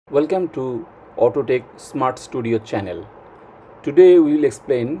Welcome to Autotech Smart Studio channel. Today we will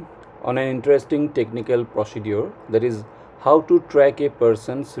explain on an interesting technical procedure, that is how to track a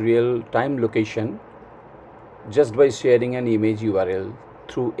person's real-time location just by sharing an image URL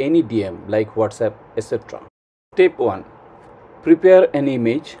through any DM like WhatsApp, etc. Step 1. Prepare an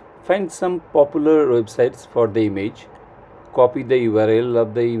image. Find some popular websites for the image. Copy the URL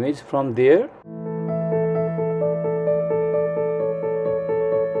of the image from there.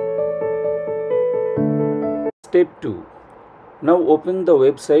 Step 2. Now open the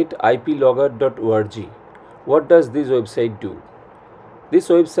website IPLogger.org. What does this website do? This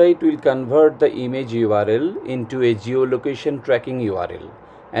website will convert the image URL into a geolocation tracking URL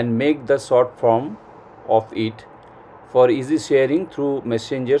and make the short form of it for easy sharing through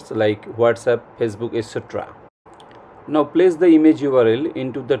messengers like WhatsApp, Facebook, etc. Now place the image URL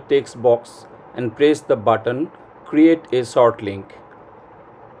into the text box and press the button Create a short link.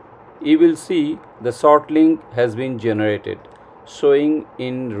 You will see the short link has been generated, showing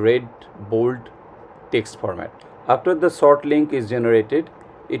in red bold text format. After the short link is generated,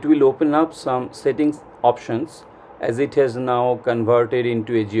 it will open up some settings options as it has now converted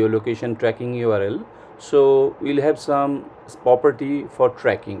into a geolocation tracking URL. So we'll have some property for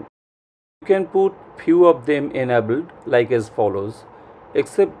tracking. You can put few of them enabled like as follows.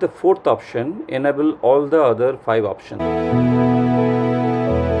 Except the fourth option, enable all the other 5 options.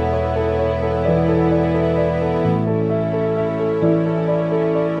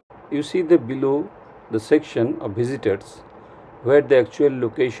 You see below the section of visitors where the actual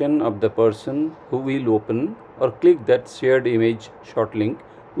location of the person who will open or click that shared image short link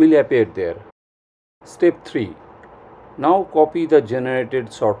will appear there. Step 3. Now copy the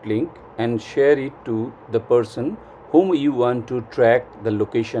generated short link and share it to the person whom you want to track the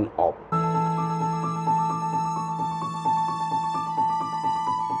location of.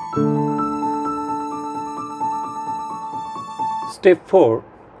 Step 4.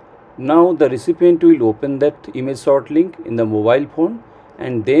 Now the recipient will open that image short link in the mobile phone,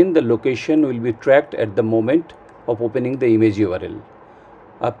 and then the location will be tracked at the moment of opening the image URL.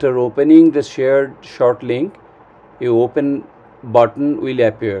 After opening the shared short link, a open button will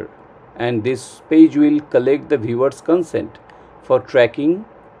appear, and this page will collect the viewer's consent for tracking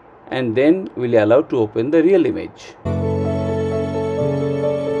and then will allow to open the real image.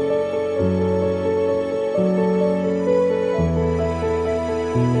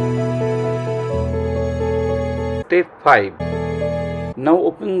 Step 5. Now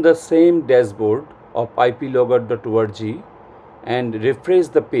open the same dashboard of IPLogger.org and refresh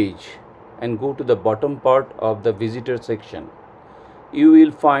the page and go to the bottom part of the visitor section. You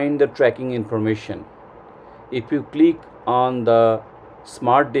will find the tracking information. If you click on the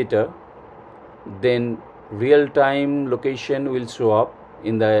smart data, then real-time location will show up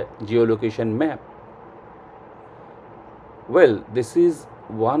in the geolocation map. Well, this is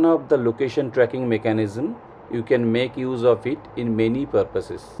one of the location tracking mechanism. You can make use of it in many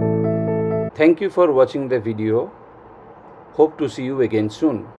purposes. Thank you for watching the video. Hope to see you again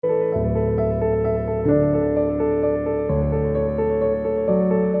soon.